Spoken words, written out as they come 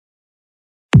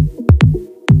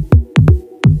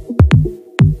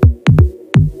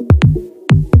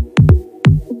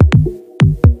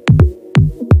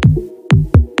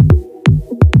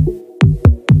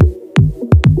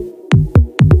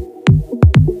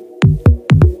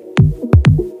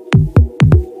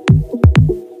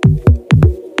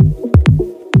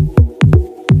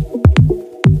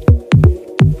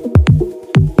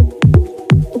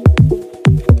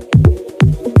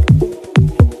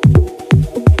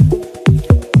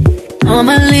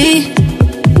normally.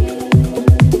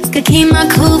 Could keep my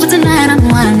cool, but tonight I'm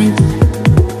whining.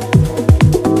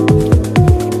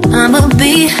 I'ma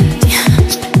be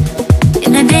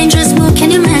in a dangerous mood.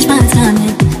 Can you match my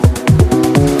timing?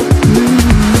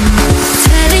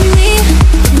 Telling me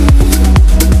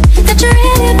that you're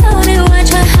really about it, what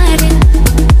you're hiding.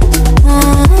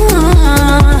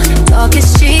 Talk is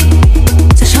cheap,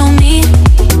 so show me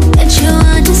that you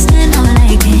understand how I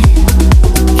like it.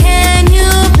 Can you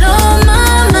blow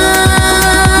my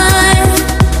mind?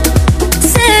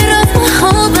 Set off my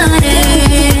whole body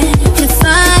if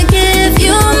I give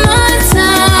you my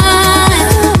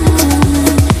time.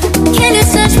 Can you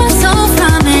touch my soul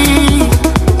from me?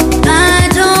 I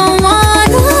don't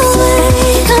wanna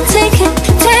wait. Come take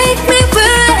me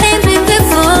where I ain't been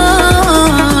before.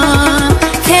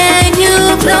 Can you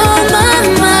blow my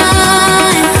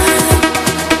mind?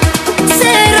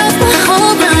 Set off my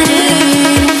whole body,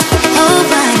 whole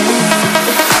body.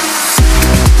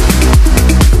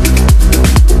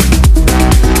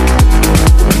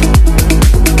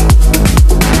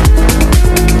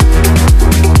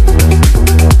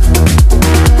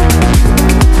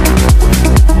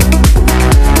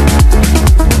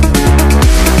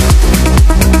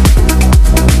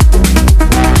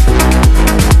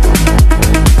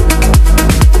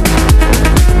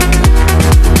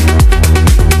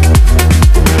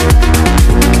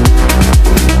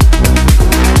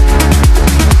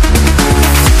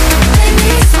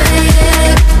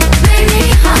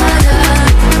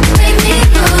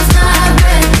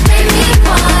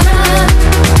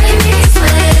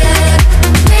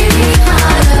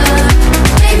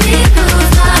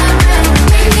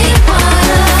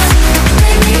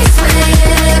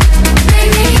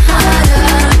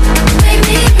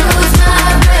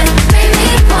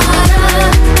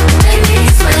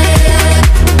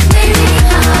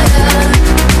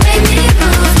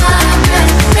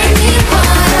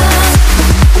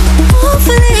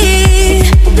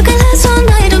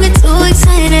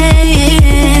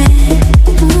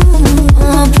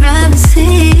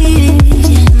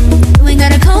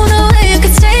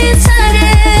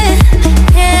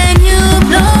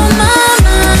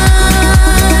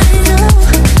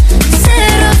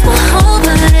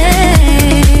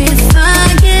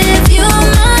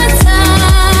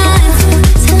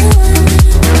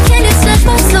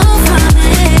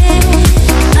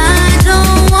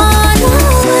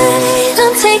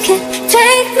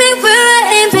 Take me where I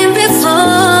ain't been before.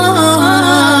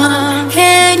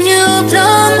 Can you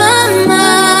blow my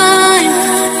mind?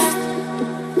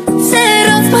 Set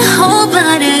off my whole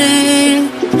body,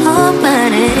 whole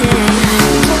body.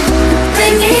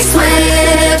 Make me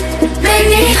sweat, make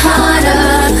me harder,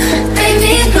 make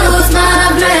me lose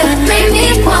my breath, make me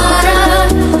water,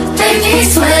 make me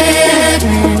sweat,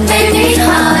 make me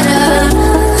harder,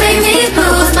 make me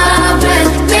lose my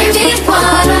breath, make me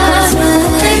water.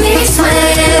 Make me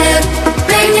sweat,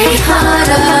 make me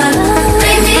harder,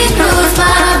 make me lose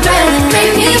my breath,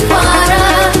 make me water,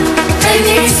 make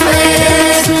me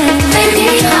sweat, make me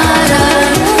harder,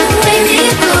 make me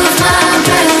lose my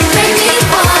breath, make me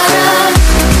water.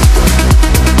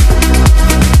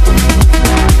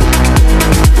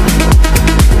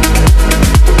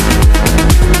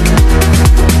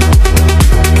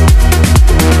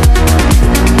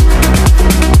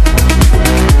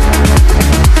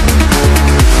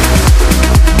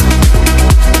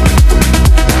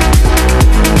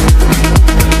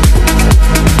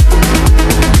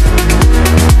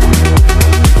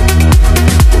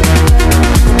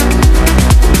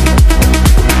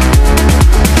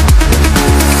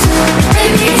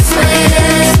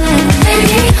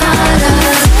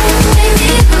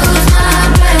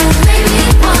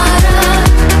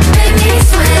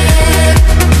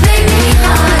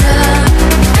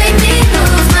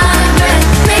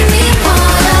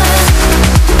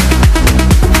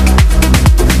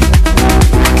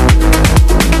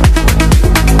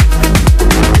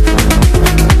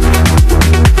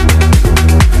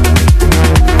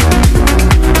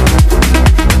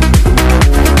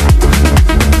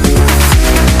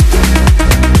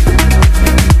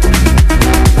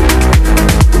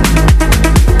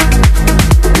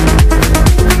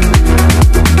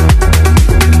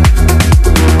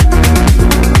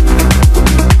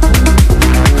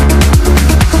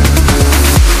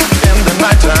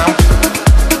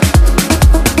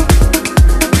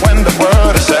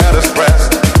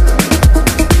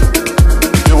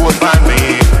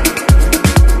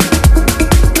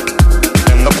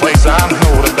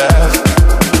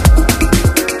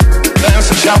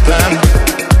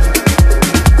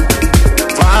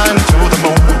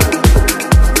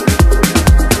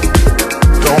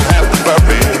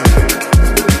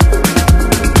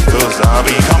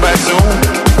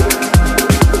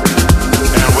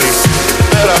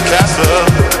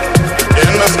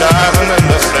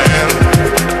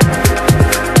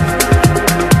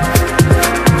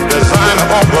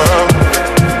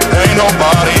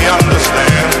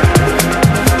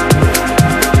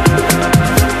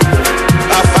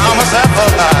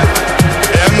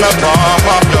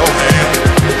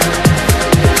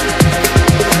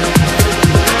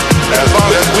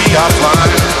 we are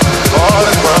flying. All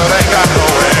this world ain't got no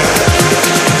end.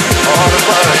 All this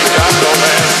world ain't got no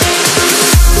end.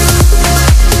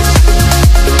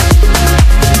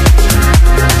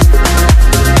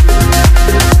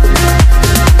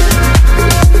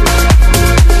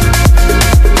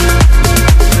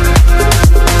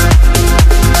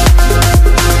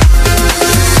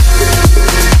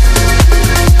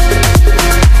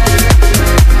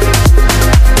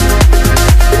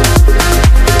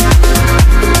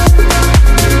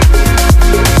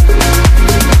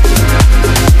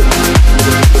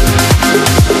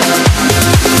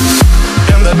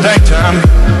 Daytime,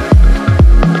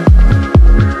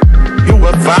 you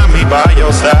will find me by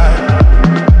your side,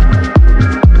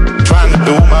 trying to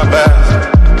do my best,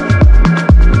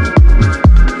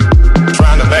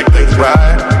 trying to make things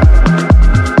right.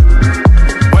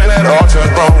 When it all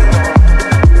turns wrong,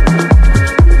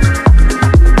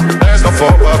 there's no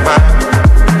fault of mine,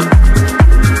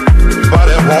 but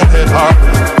it won't hit hard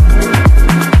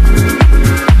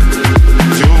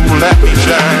to let me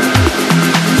shine.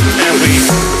 And we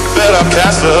built up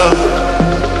castles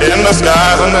in the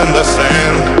skies and in the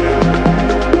sand,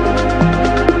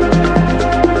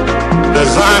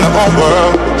 design our own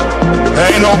world,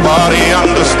 ain't nobody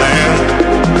understand.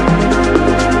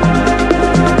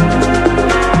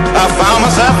 I found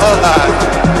myself alive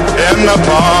in the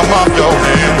palm of your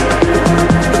hand.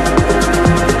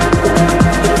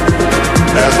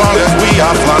 As long as we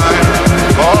are flying,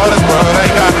 all this world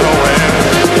ain't got no end.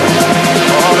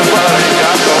 All this world ain't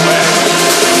got no end.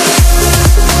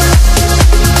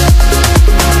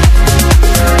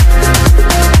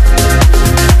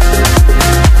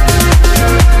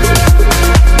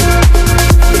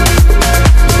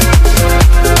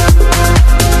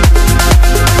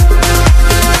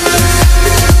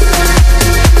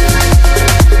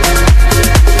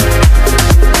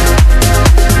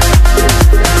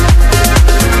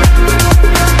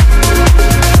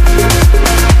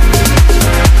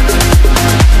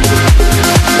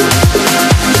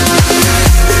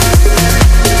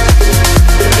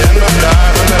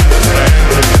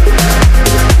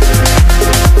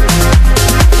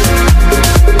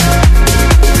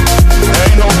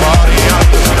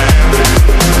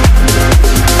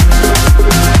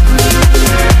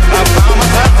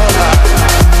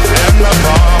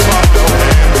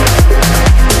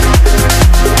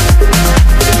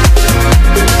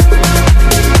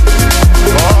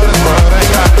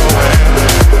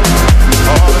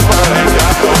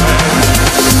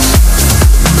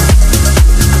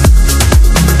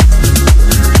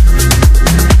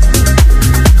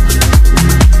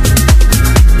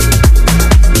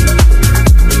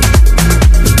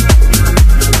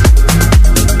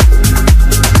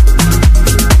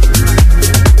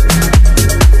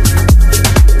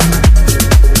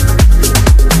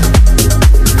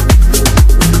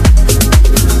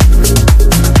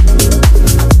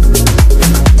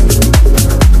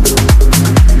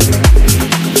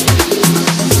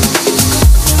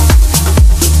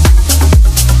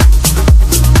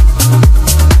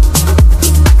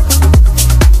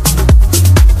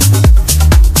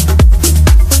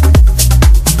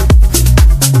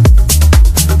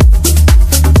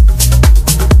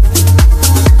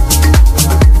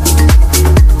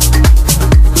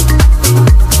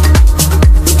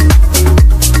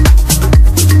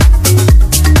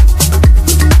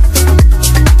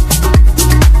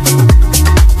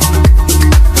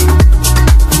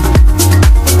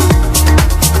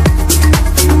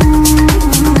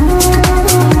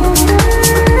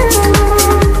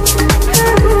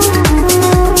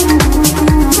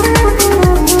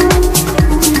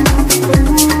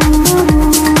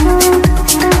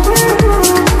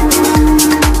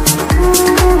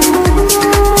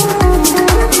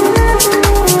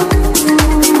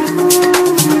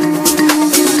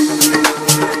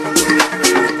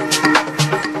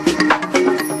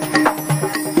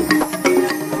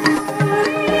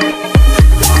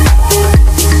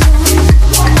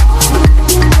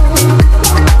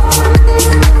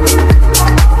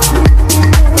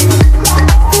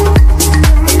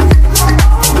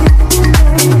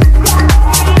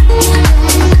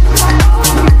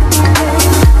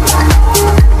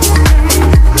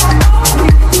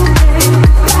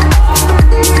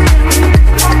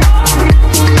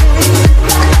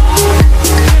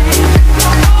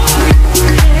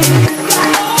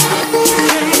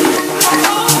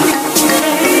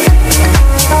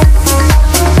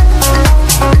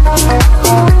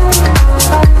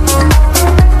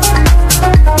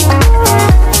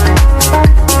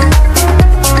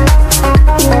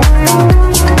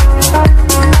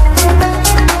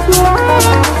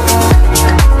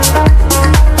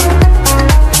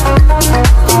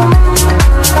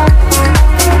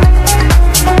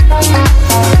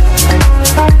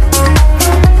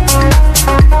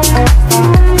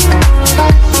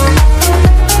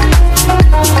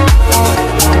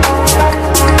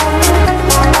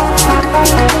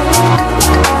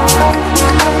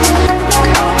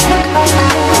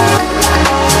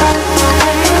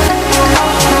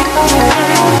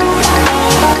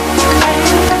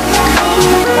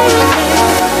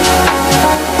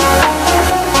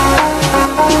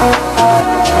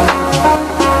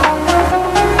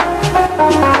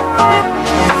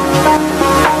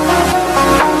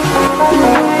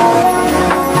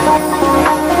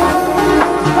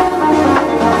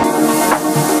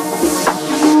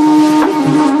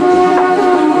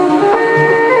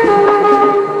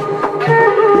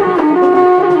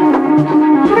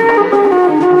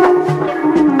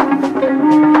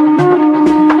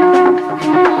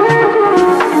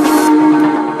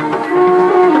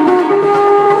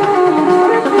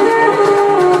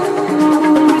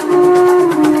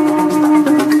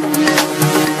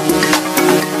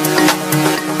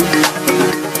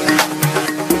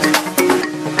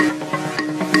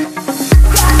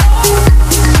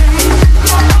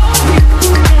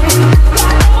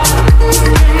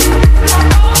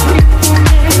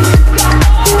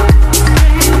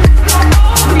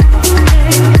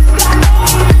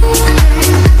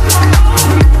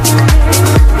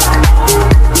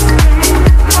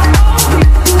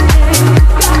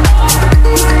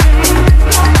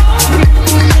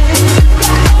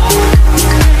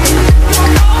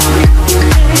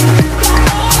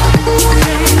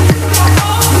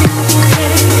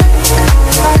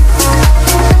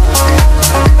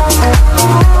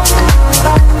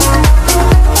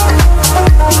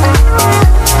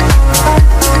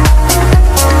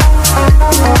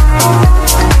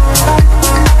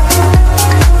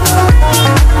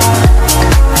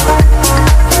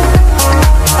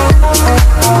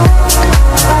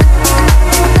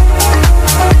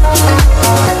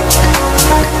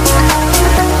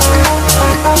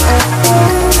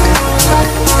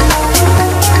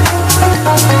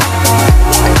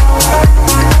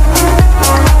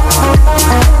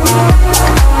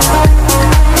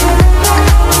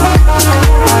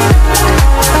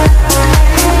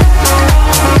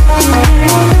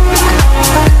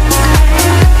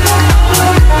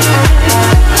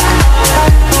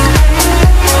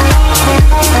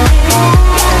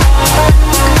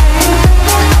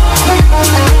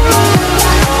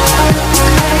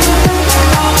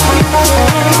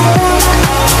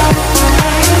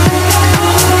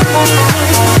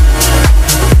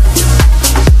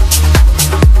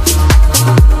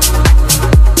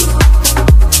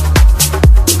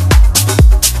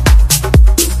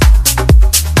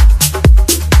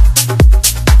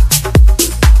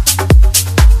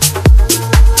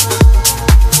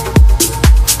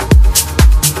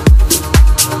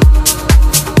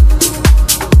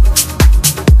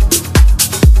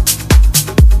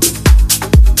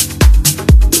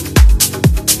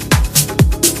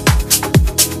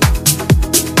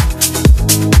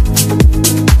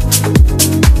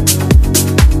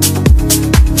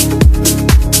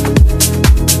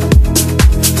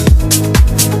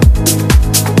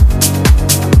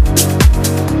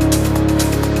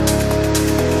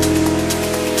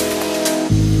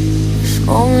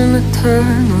 moment to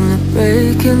turn on the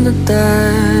break in the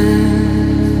dive.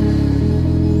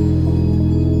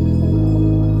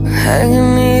 Hang in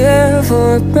the air for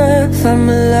a breath, I'm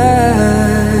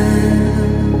alive.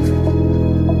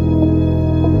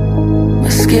 My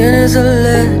skin is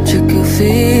electric, you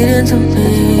feed into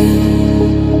me.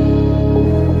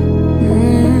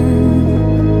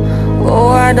 Oh,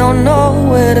 I don't know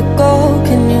where to go,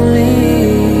 can you leave?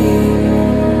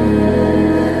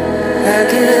 I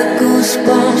get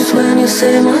goosebumps when you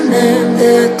say my name,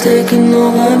 they're taking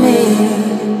over me.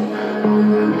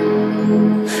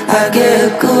 I get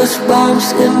goosebumps,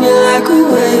 hit me like a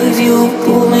wave, you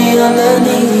pull me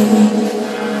underneath.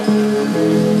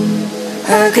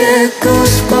 I get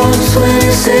goosebumps when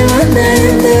you say my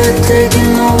name, they're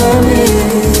taking over me.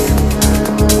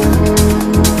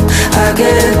 I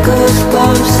get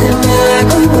goosebumps, hit me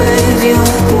like a wave, you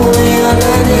pull me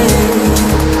underneath.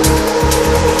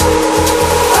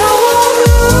 I won't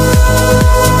lose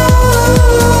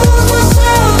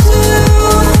myself to you.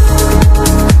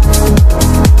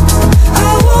 I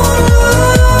won't lose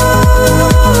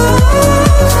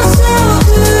myself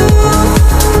to you.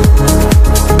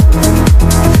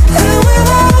 And with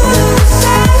all the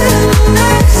silent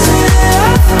nights that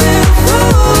I've been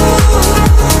through,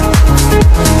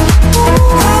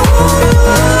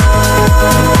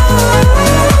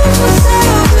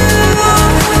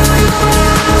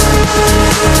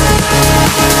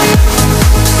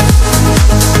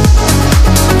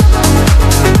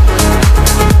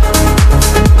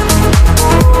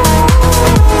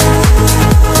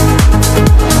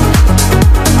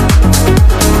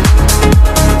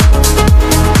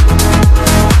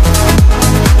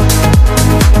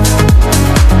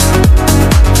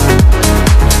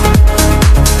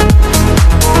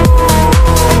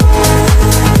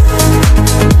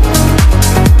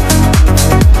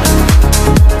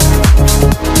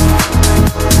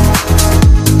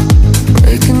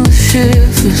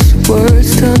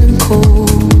 words turning cold,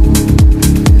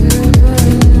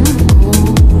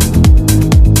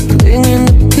 clinging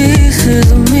to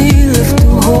pieces of me left to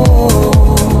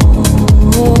hold.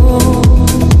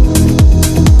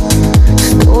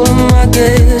 Stolen my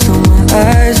gaze, on my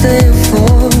eyes they have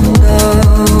fallen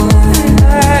down.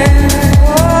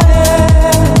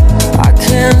 I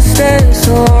can't stay,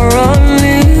 so I run,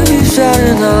 leave you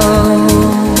shouting out.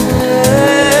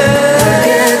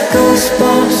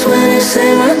 When you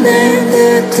say my name,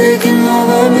 they're taking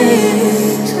over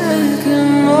me.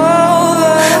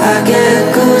 I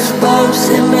get goosebumps,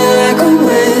 hit me like a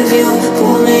wave, you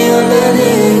pull me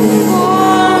underneath.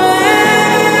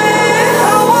 I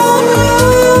won't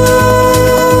lose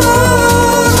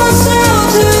myself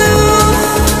to you.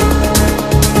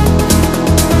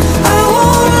 I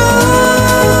won't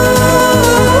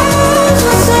lose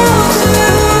myself to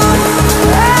you.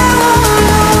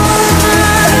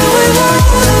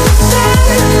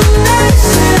 Nights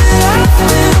that I've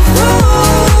been through,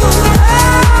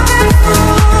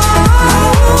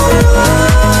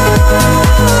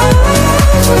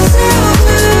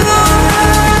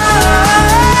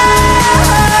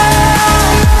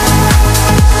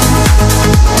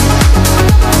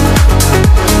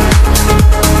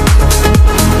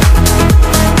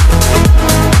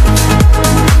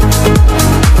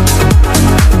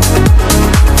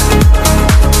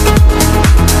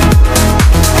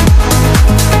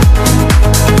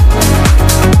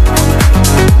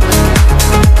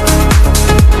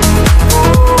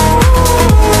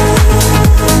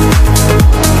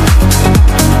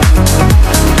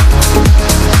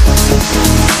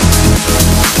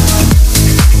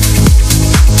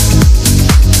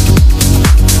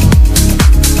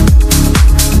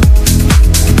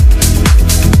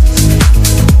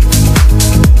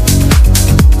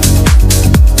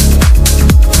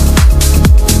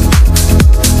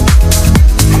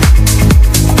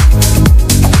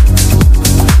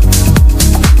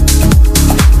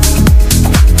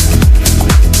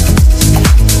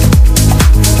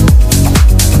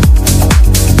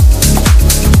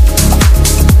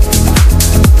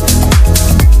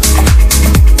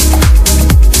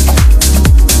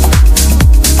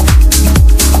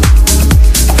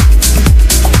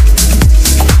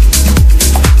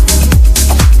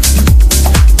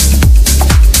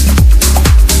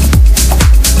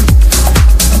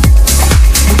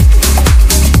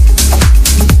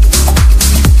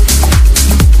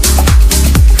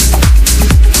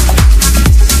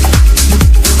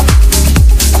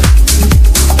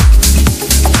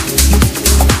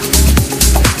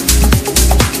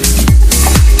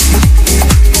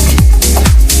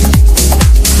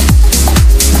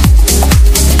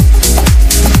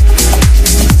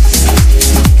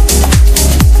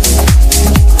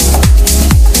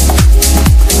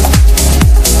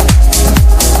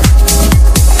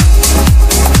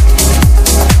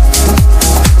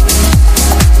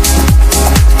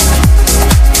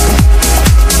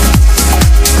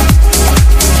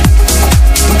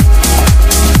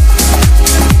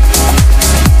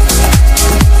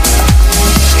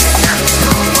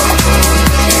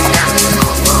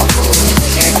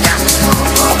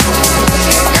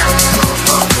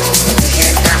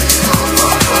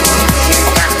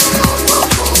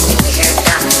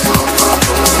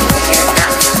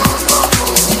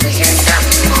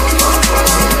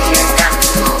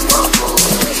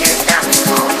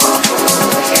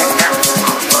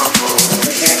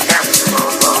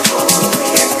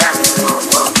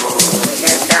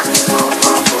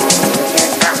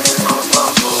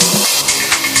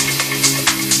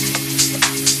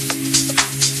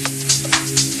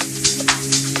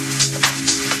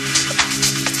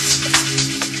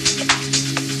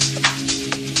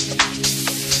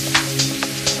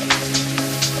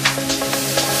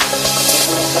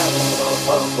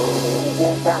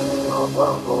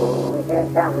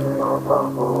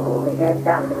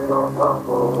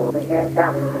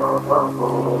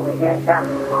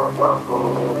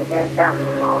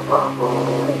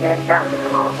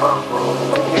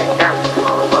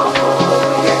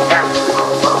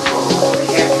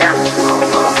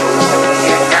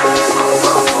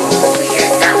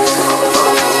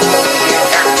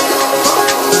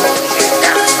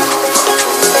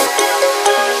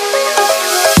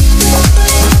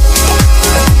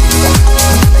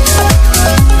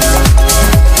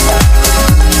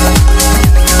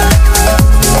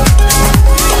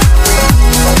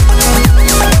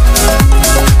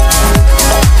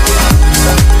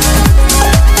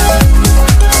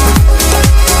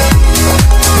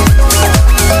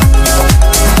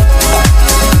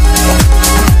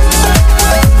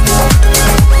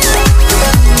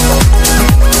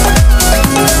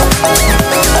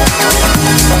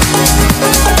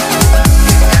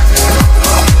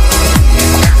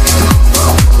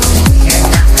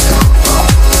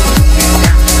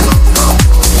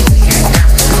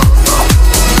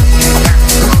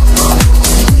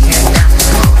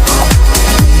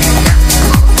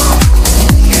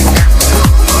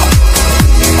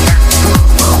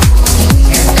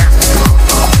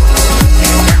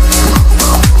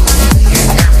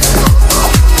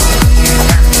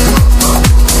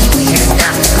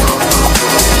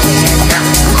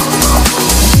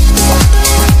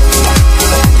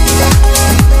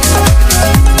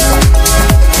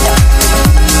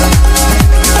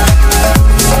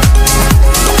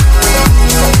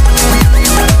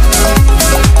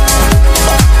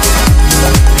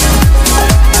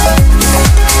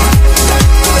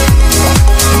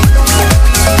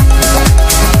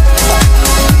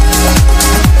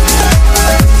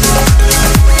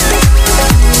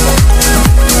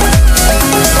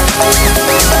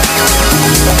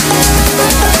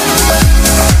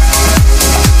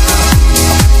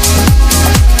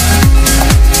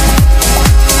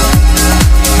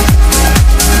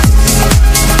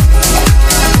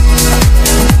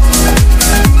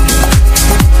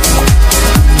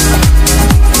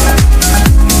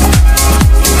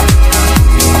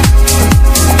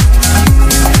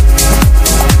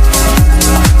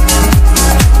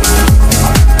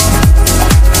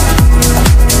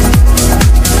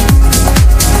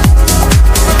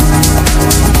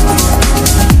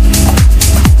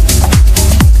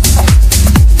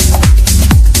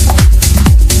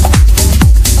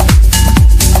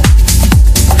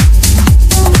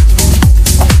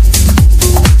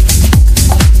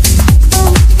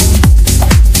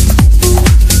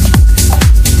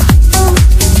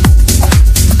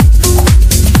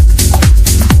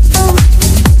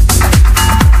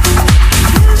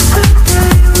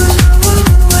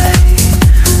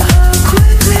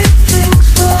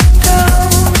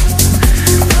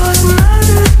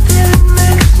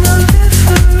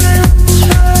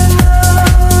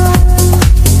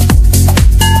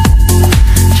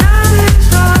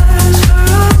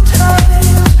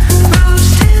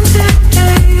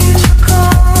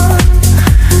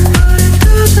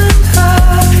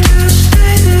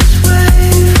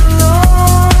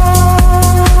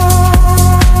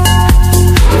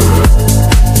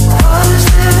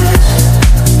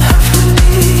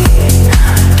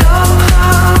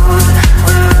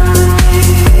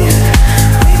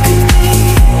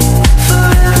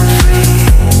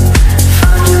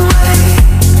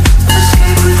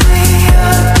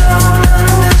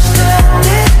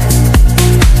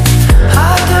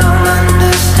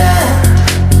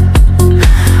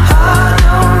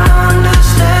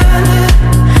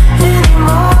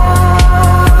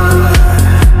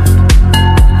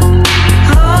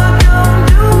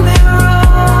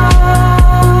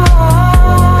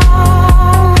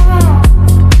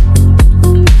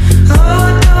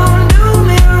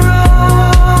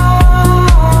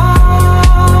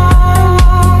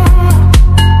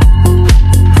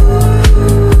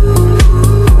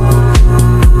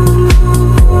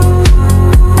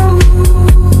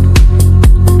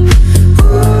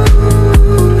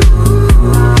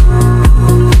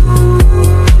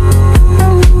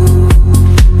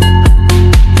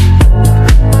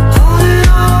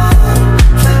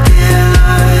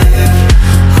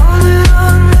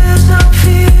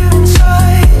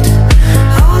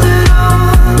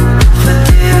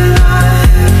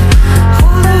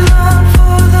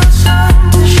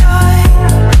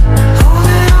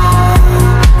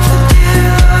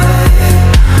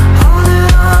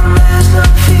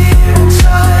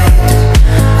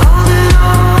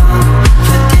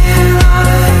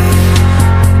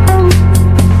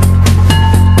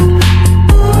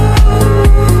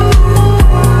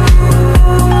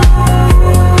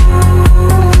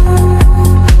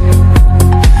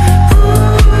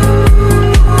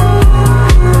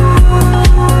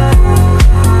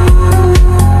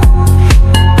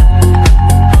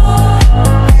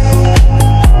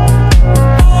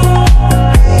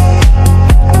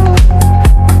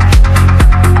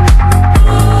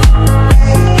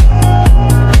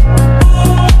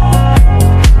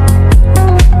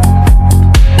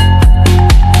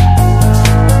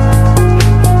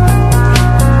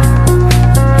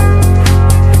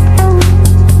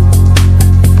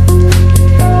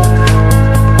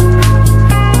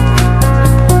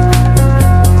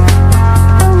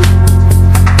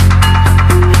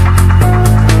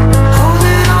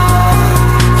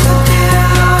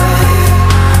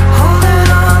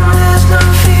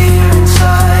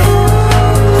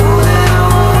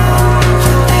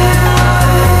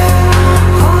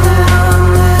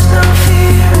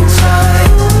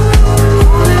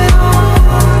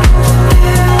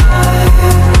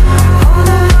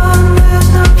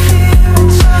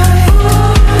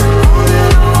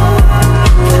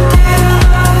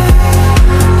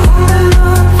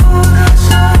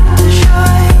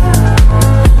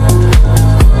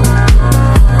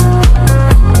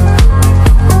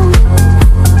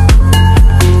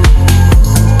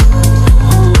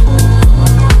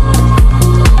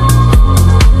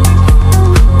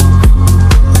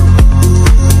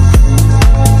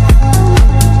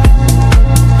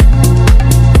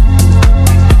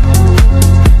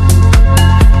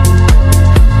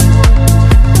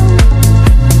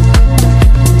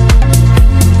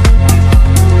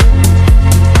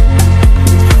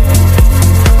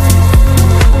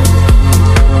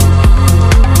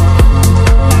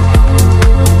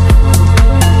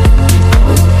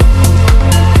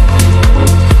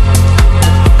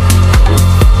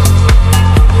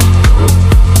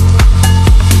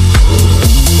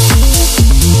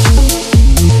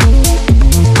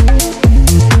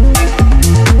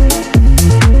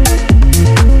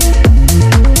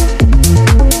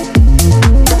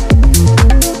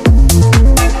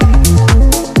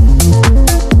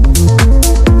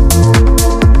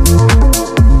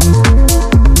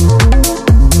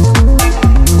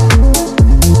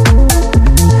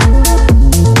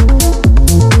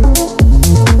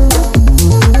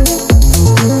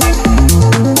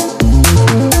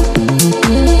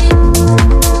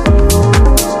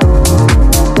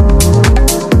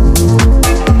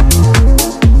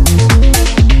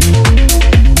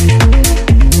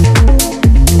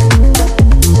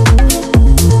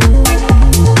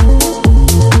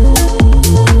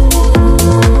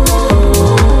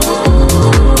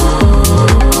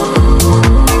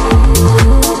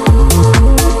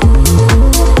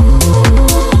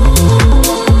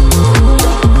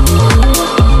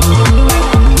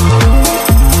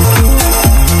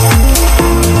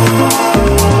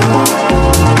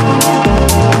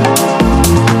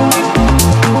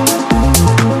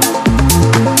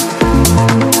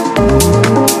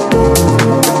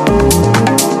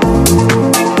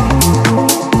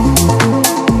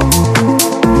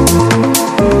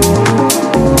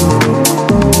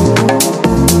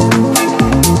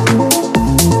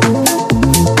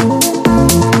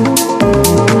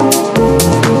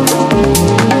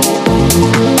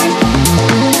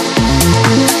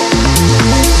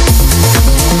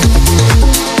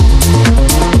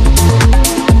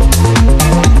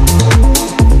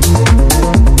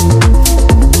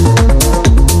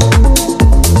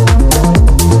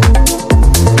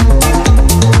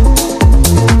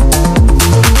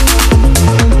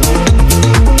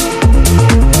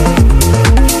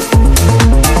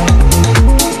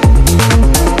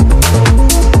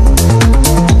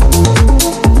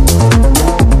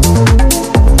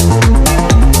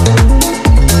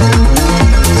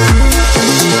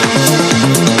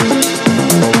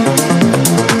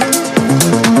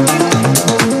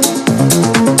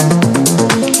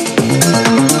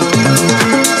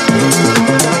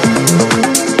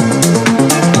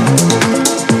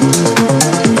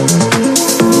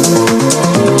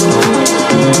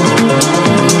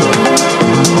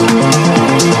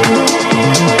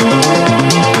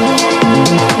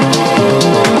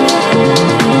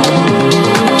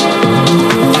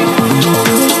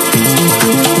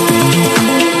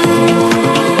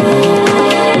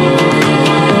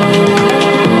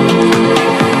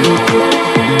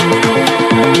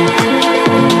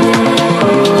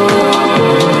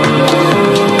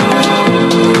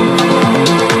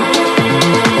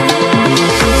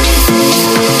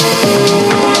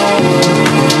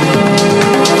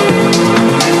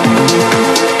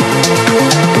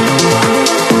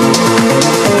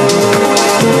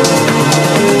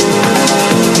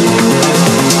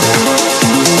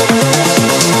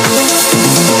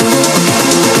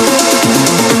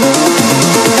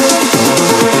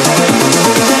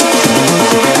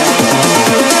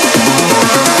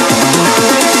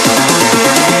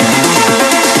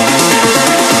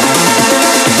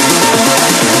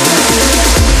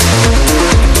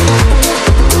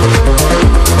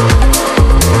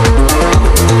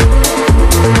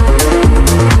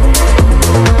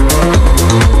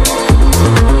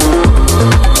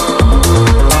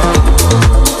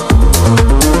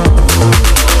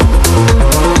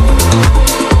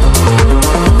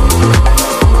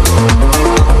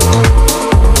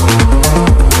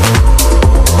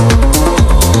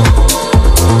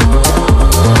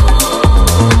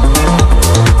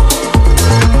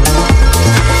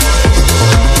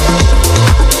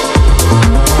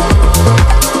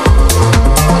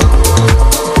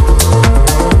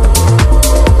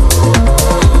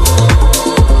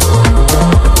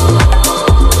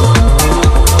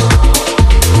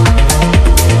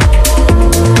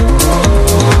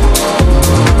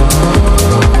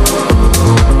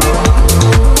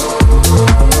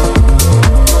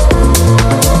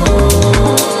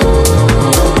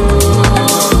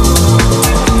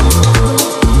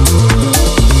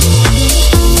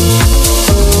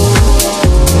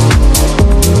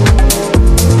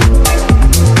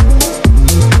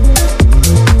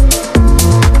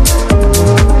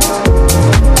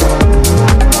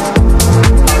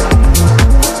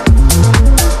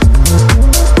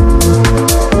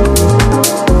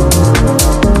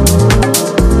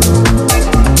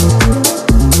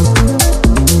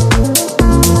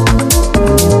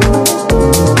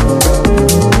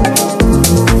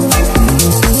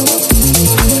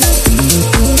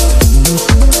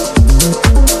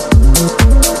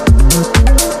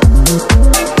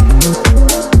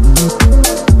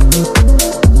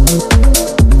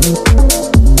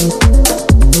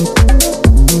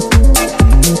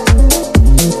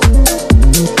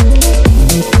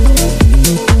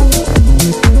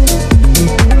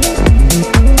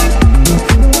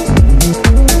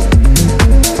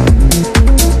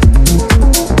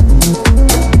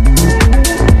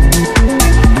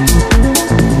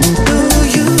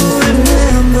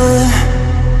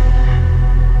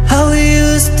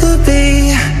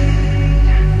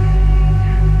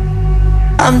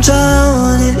 I'm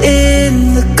drowning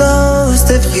in the ghost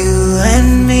of you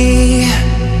and me.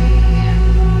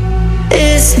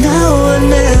 It's now or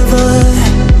never.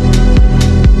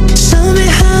 Show me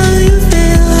how you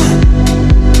feel.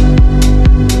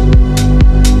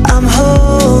 I'm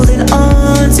holding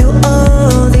on to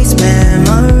all these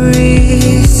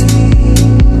memories.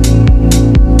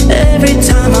 Every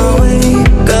time I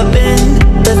wake up in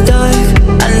the dark,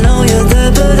 I know you're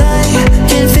there, but I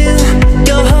can feel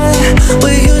your heart.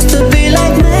 We used to be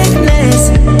like magnets,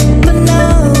 but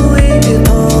now we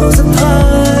pulls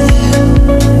apart.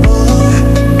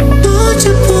 Won't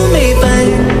you pull me back,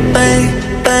 back,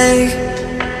 back?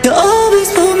 You always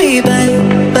pull me back,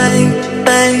 back,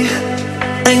 back.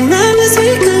 Like madness we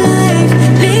collide.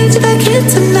 Need you back here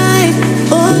tonight.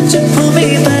 Won't you pull me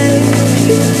back?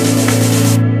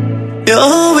 You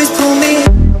always pull me.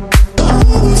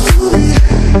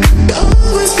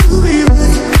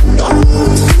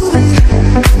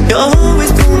 You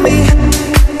always pull me.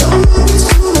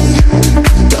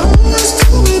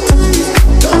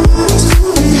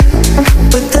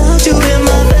 Without you in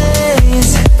my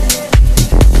veins,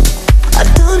 I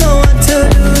don't know what to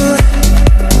do.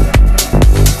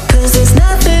 'Cause there's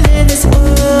nothing in this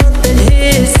world that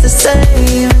hits the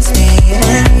same as me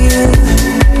and you.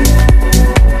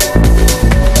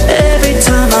 Every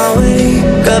time I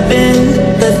wake up in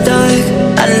the dark,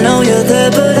 I know you're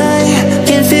there, but I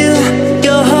can feel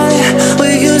your heart. We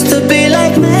used to be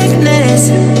like magnets,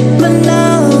 but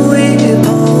now we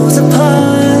pulls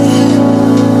apart.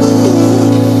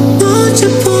 Won't you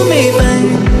pull me back,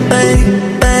 back,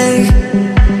 back?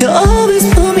 You always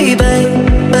pull me back,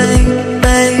 back,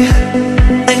 back.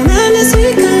 Like madness we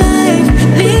collide.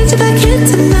 Need you back here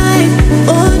tonight.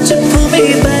 Won't you pull me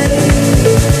back?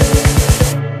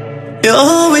 You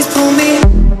always pull me.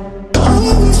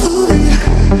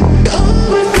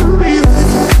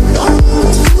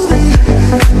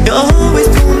 You always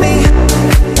pull me.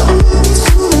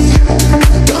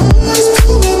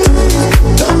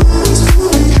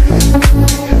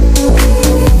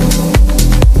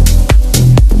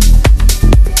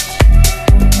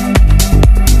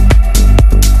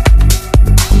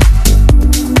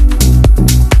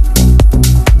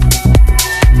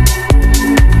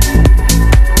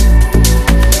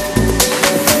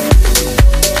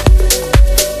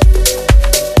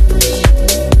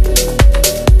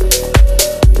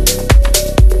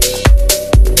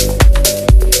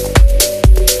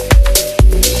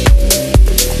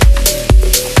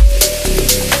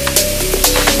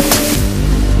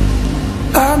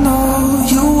 I know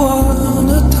you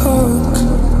wanna talk,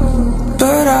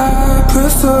 but I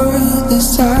prefer the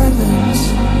silence.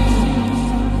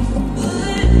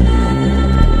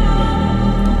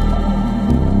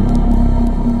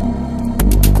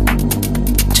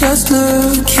 Just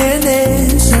looking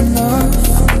is enough.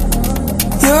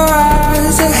 Your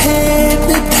eyes are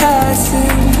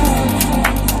hypnotizing.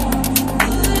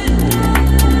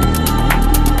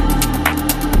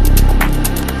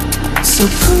 So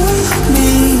pull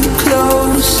me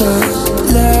closer,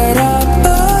 let our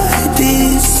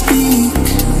bodies speak.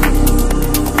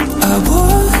 I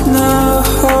wanna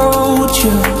hold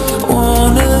you,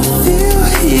 wanna feel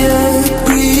you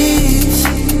breathe.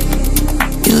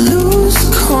 You lose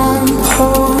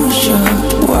composure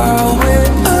while we're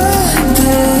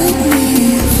underneath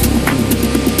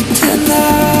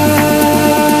tonight.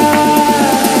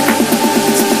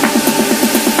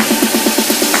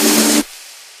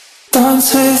 Dance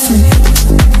with me.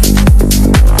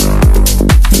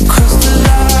 Cross the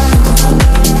line.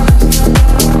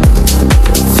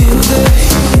 Feel the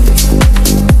heat.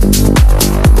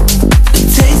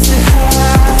 Taste the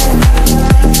high.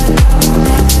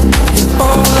 You're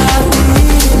all I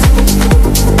need.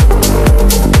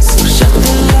 So shut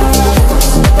the lights.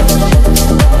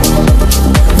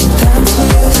 Dance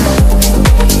with me.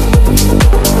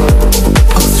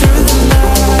 All through the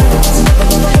night.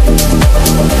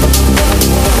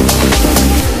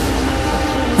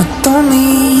 I don't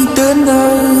need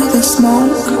another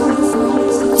smoke.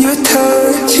 Your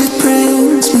touch, it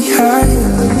brings me higher.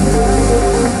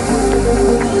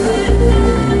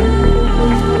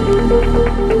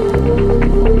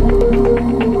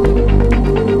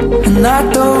 And I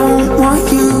don't want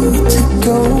you to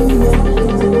go.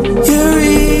 You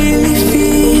really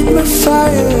feed my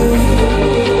fire.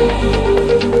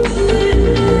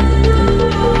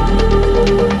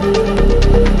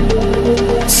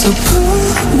 So pull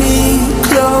me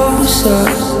closer,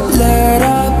 let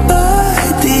our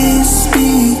bodies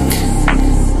speak.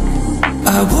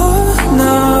 I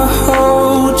wanna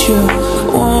hold you,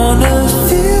 wanna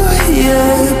feel you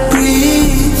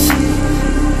breathe.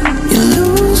 You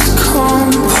lose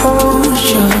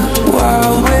composure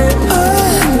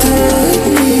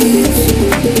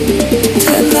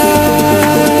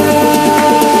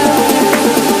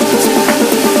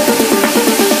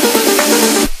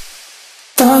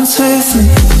with me.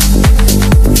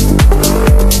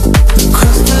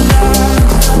 Cross the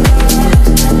line,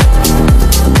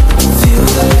 feel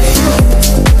the heat,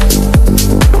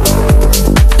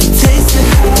 and taste the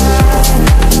high.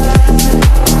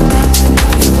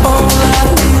 All I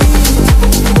need,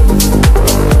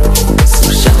 so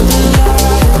shine the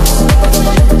lights,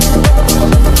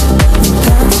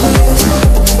 dance with me,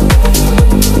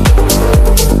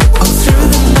 all through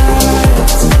the night.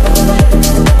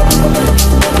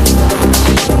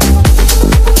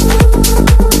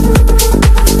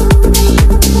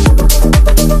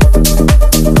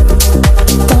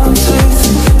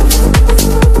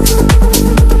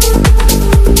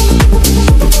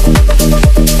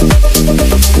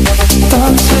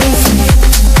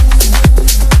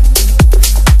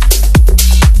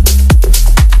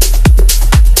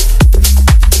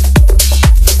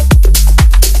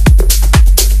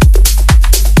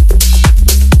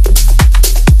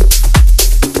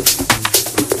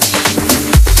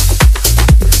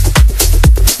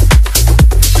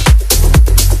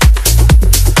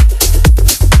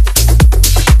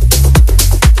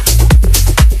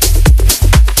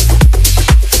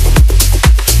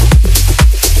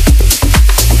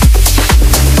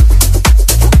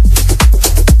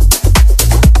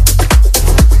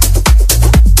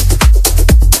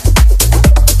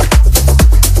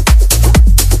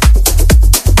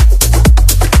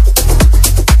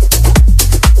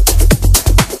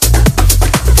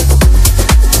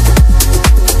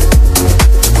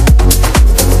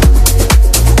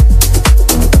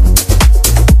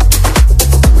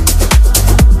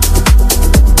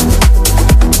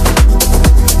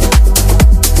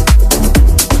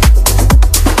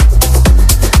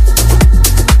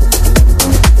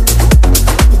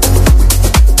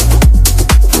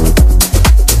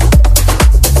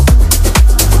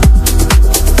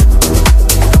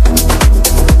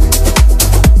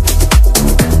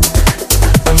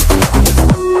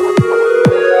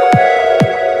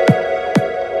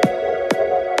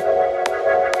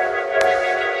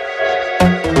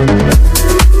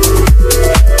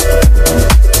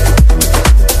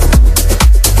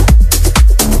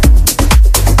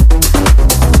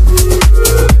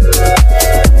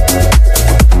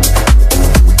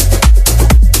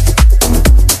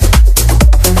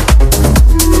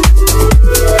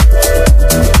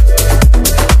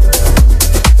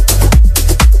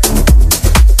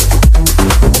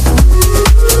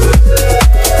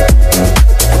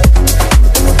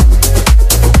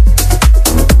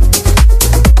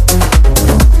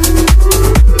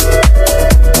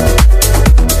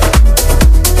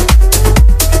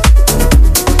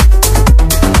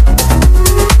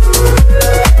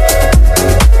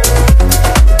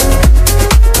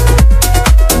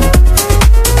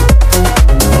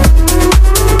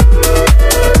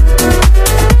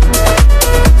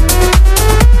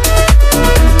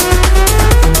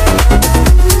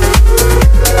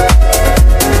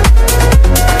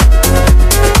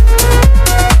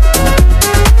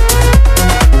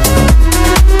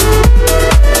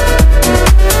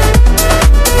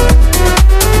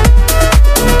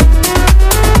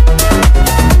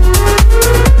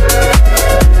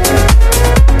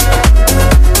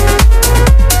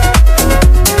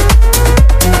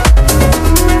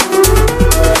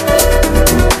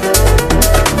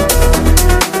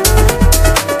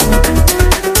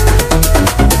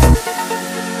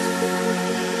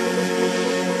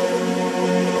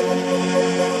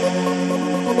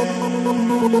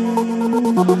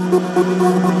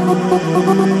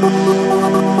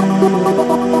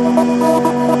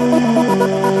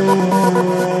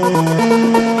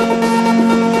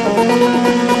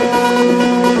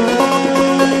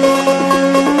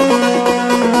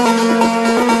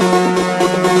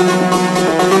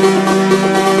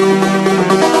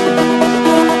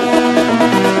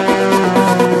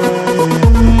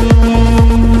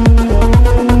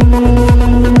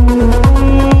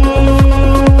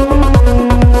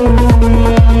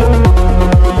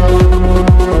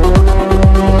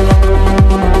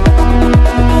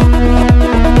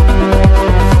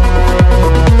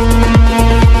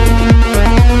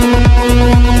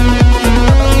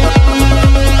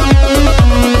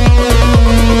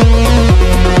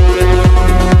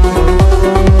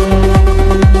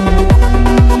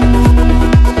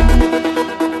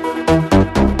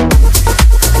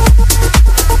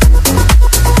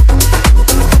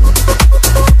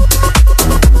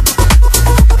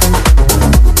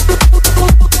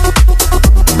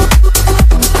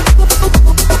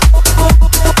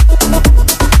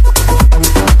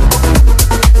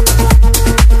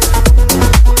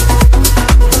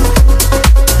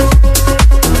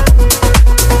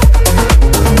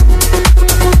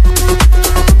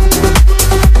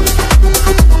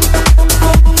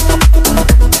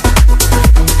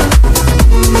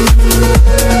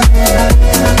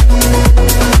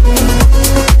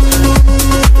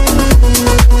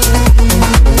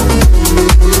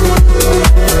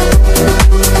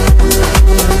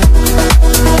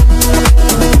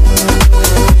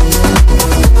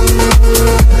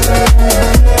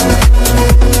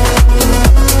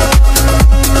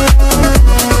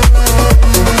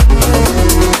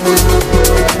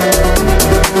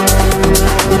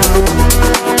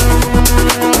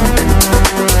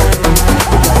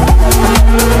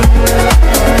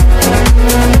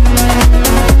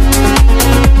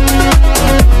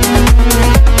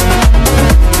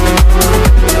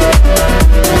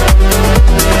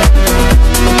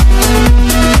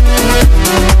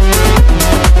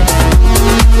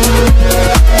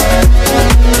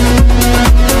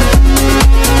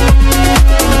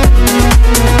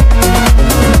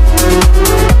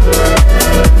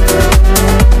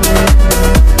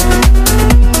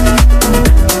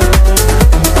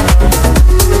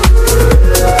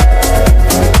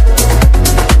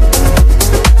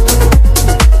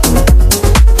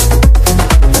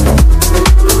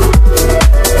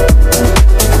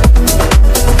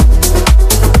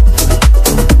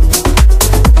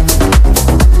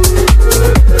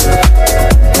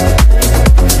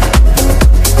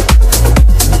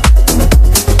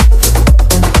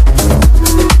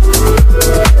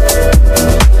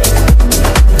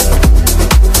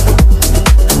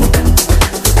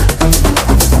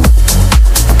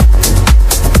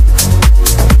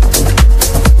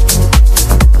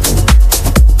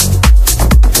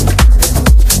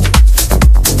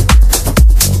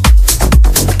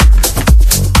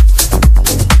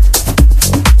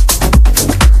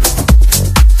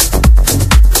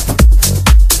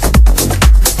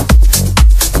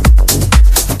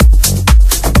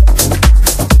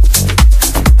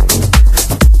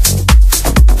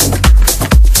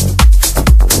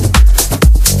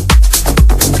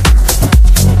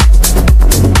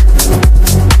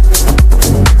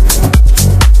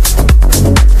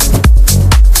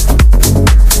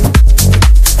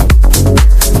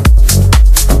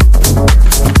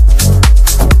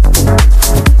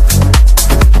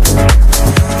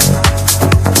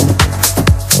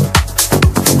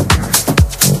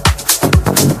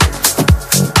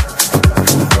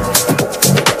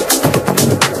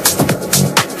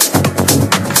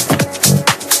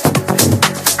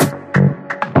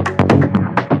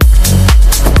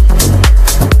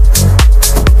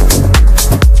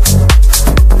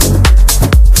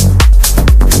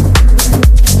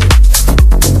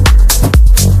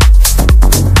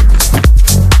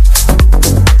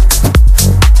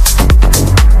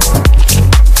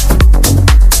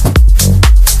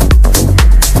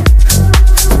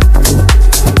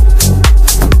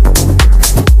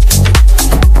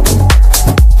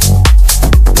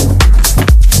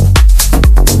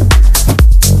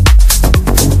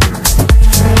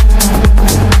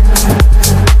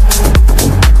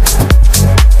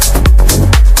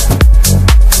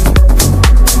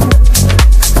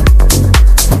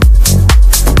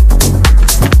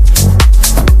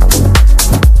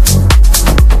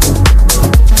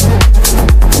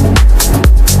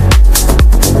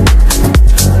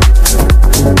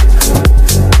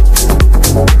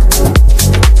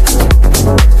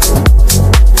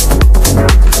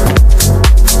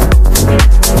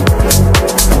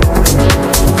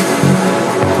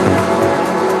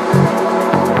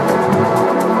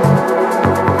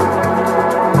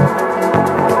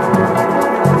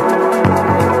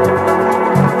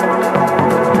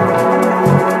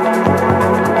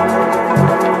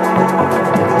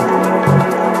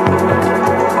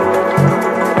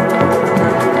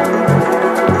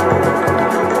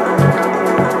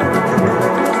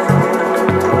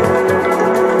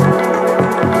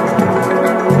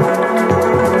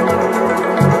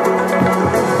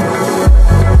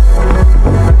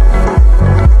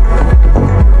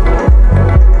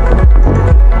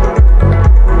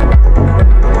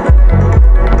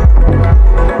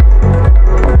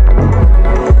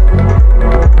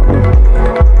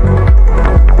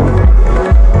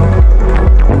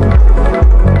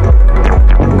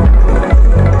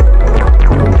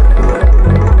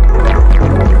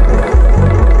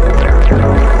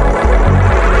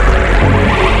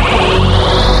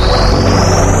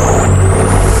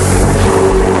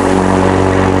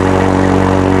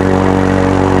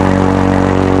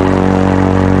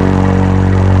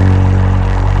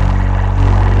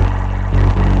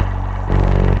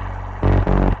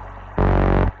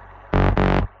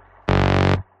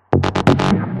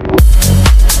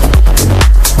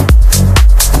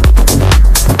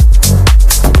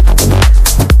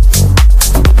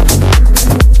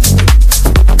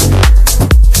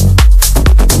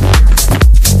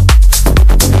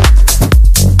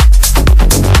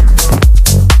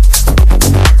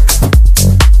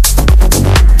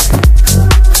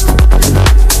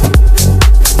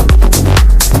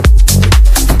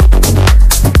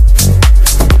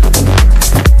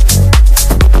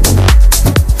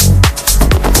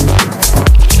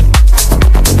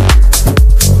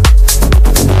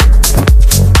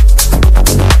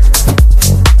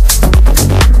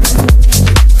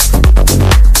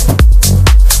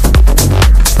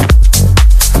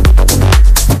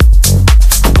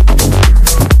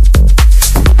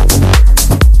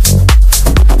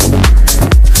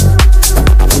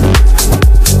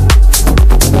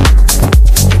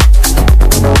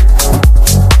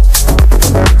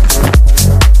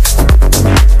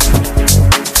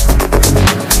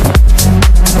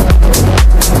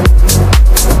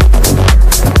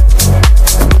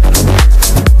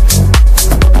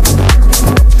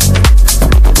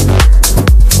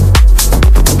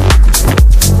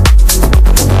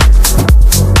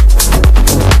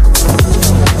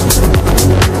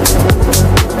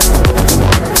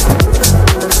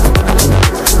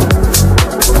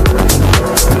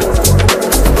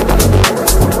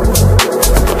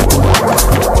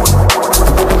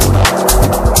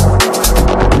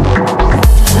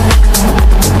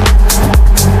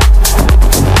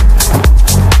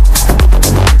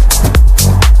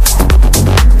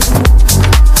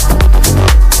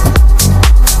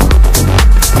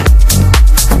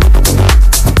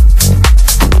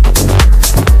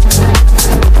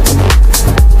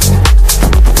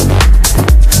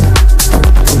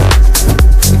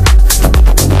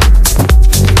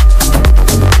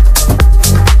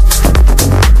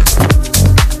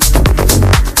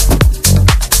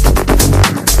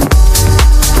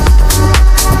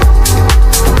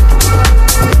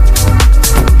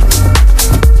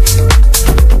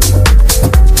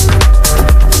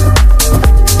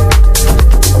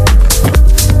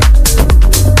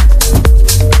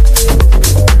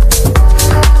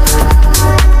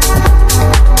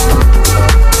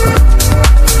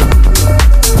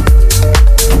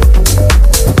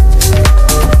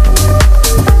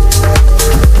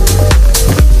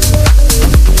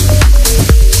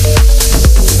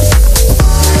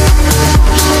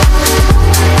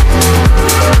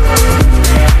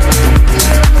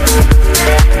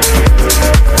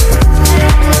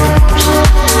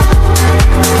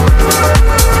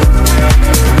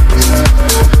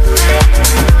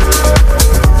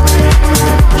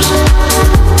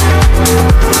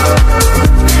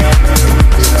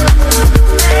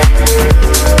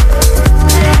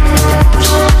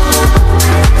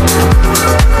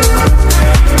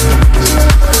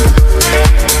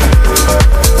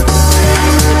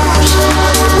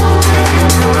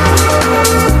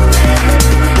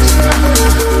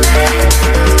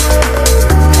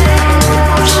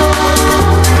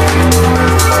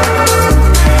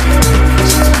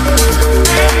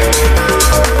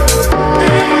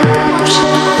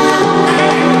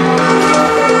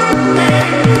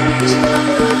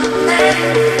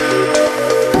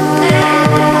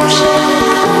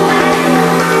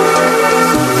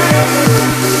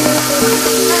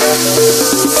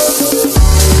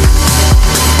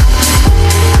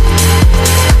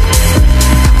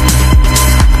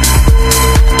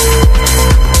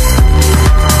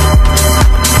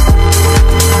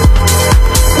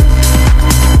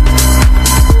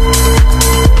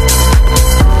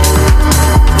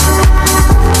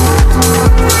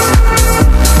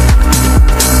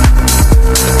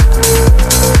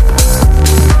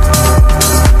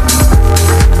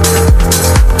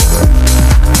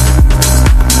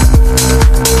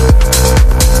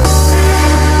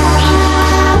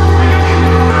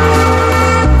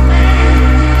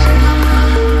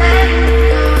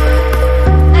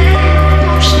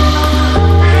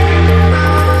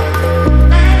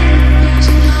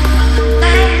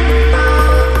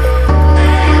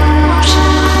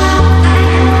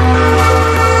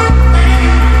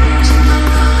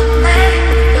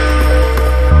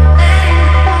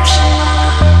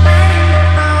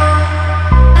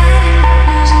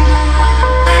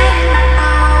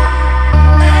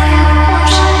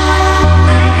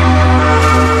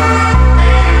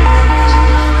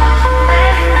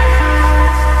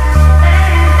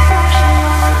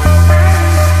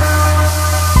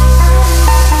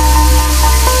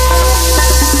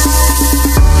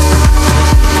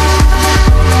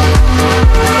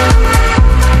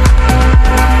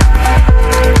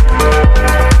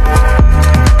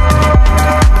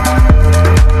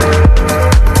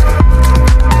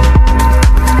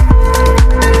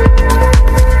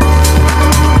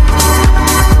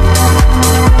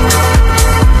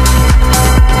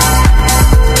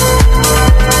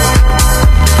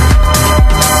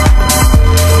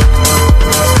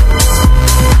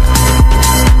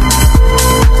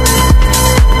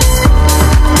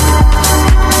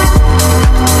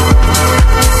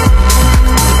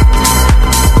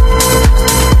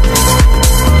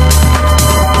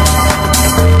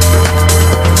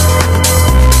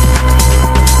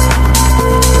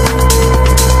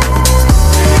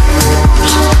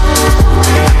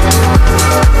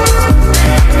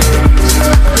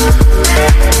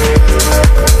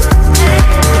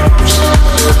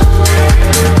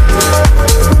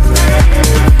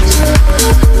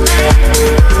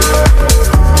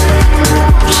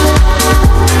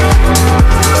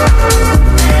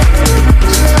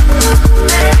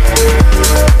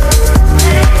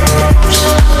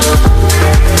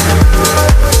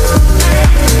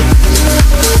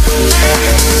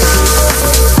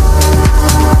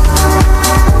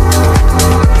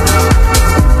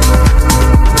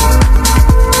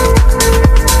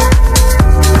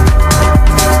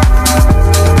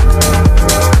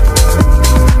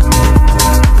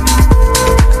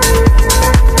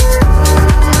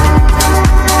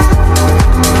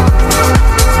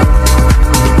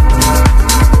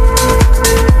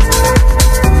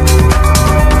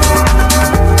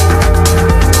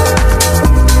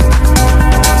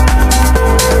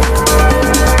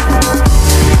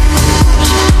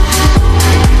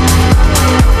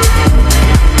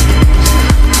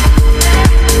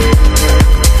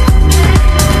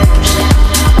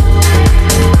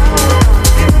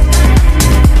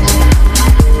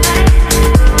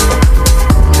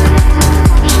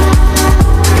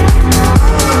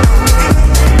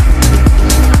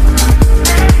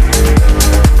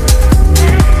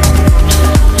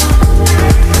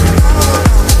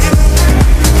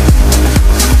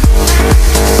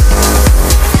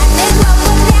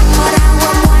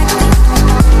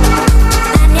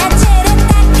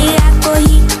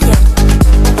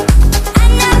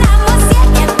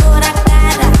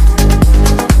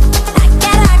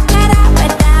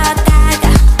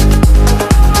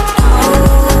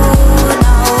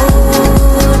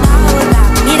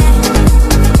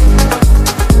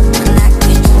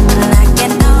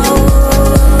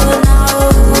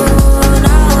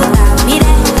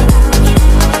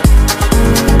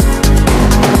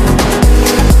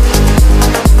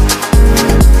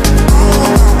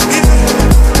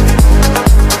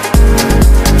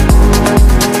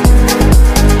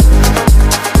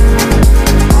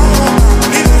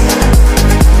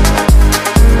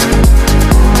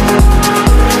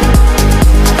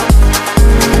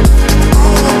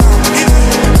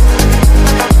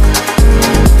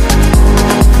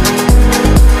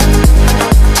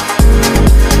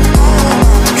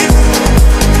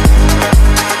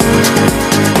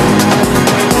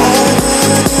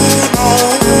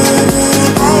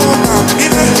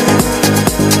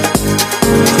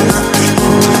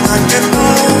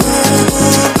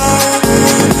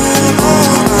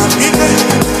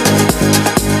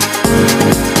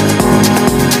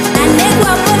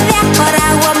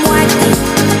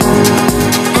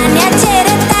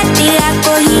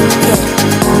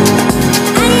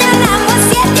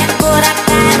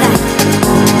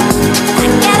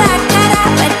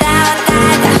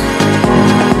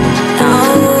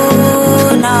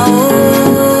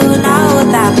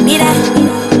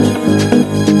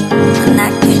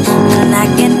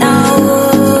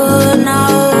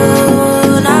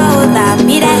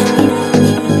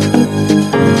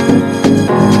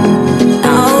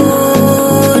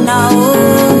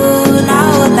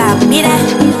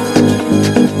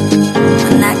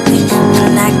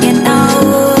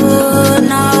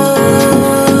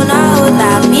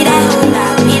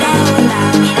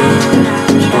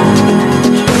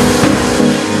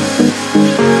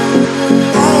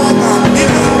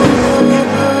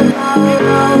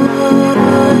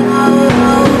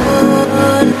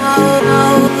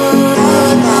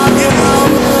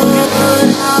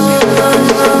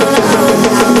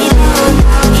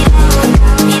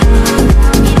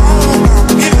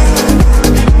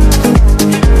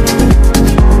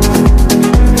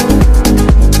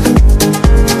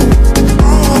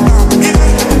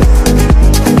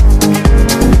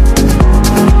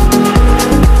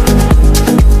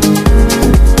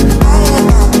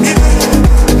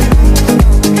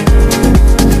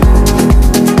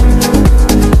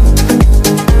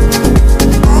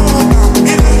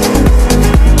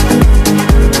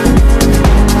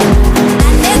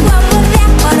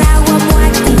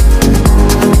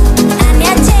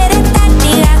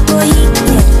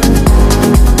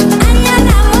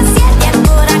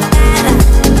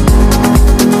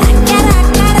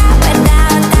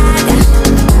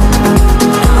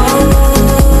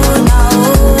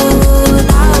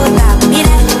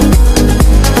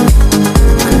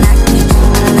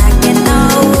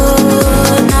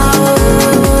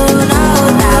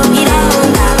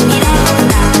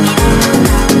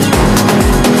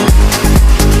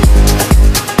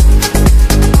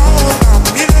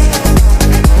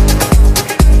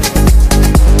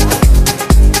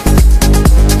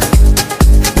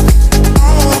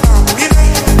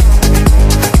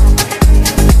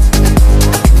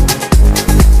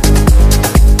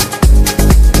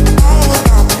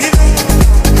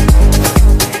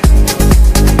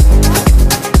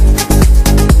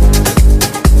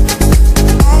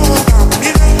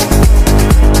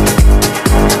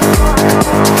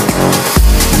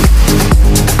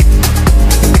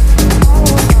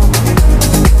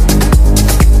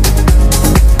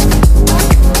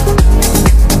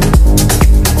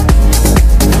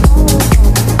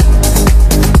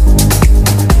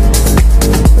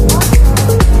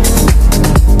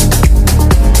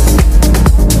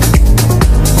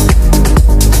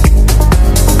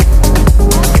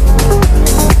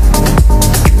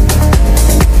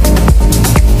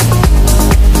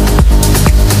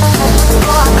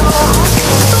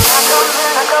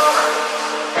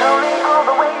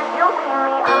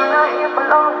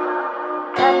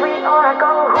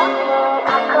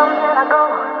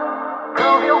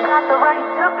 got the right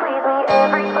to please me,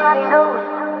 everybody knows.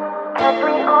 Catch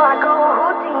me or I go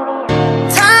Houdini.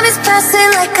 Time is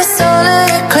passing like a solar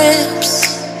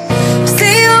eclipse.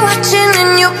 See you watching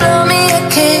and you blow me a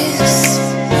kiss.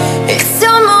 It's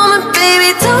your moment,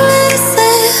 baby, don't let it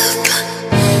slip.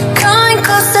 Coming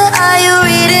closer, are you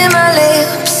reading my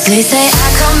lips? They say I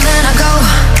come and I go.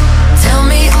 Tell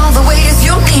me all the ways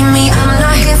you need me, I'm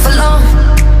not here for long.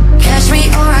 Catch me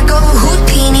or I go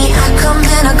Houdini. I come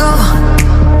and I go.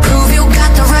 Prove you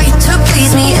got the right to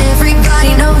please me,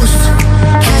 everybody knows.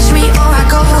 Catch me or I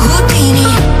go Houdini.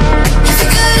 If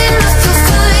you're good enough to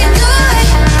find a way,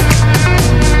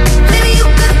 maybe you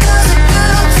could cause a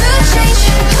girl to change.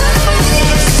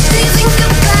 Do you think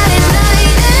about it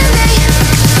night and day?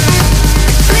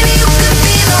 Maybe you could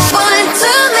be the one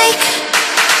to make.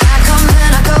 I come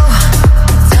and I go.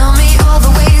 Tell me all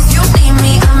the ways you need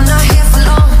me, I'm not here for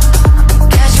long.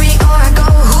 Catch me or I go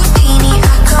Houdini.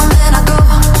 I come and I go.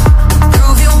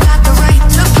 Prove you got the right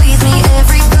to please me,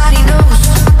 everybody knows.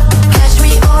 Catch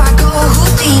me or I go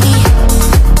Houdini.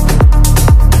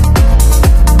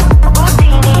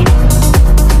 Houdini.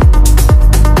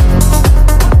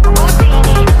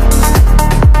 Houdini.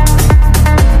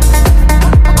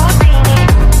 Houdini.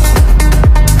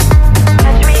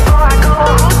 Catch me or I go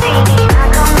Houdini. I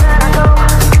come and I go.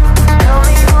 Tell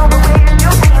me all the ways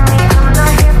you need me, I'm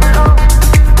not here for long.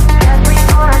 Catch me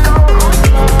or I go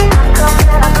Houdini. I come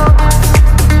and I go.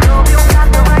 Prove you got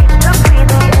the right to please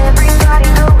me, everybody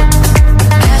knows.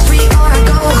 Catch me or I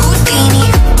go Houdini.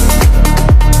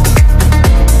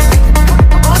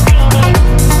 Houdini.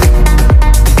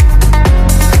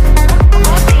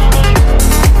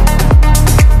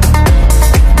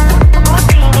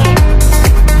 Houdini.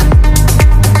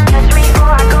 Catch me or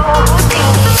I go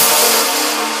Houdini.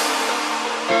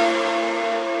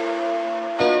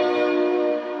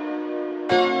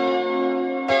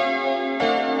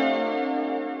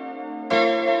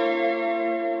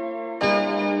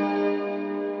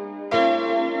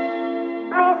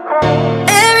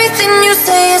 Everything you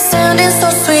say is sounding so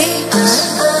sweet,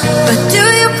 but do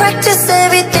you practice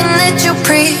everything that you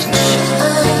preach?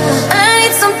 I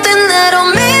need something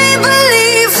that'll make me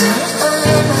believe.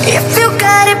 If you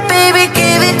got it, baby,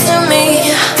 give it to me.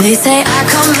 They say I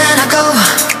come and I go.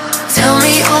 Tell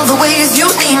me all the ways you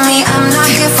need me, I'm not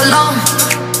here for long.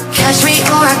 Catch me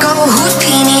or I go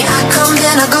Houdini. I come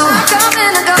and I go.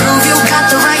 Prove you got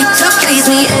the right to please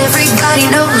me, everybody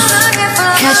knows.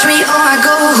 Catch me or I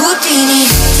go Houdini.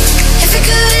 If you're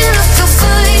good enough to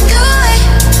find a way,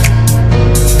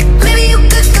 maybe you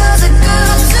could cause a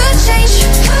girl to change.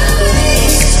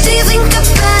 Do you think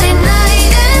about it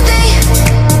night and day?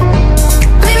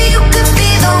 Maybe you could be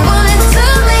the one to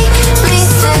make me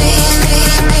say.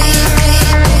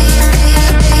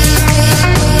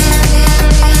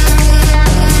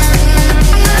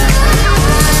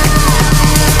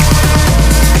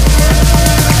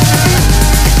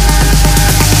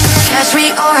 Catch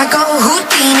me or I go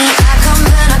Houdini. I come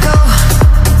and I go.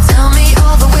 Tell me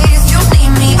all the ways you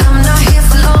need me, I'm not here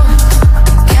for long.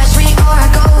 Catch me or I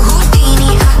go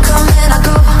Houdini. I come and I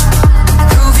go.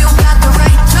 Prove you got the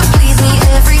right to please me,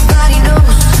 everybody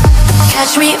knows.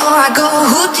 Catch me or I go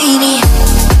Houdini.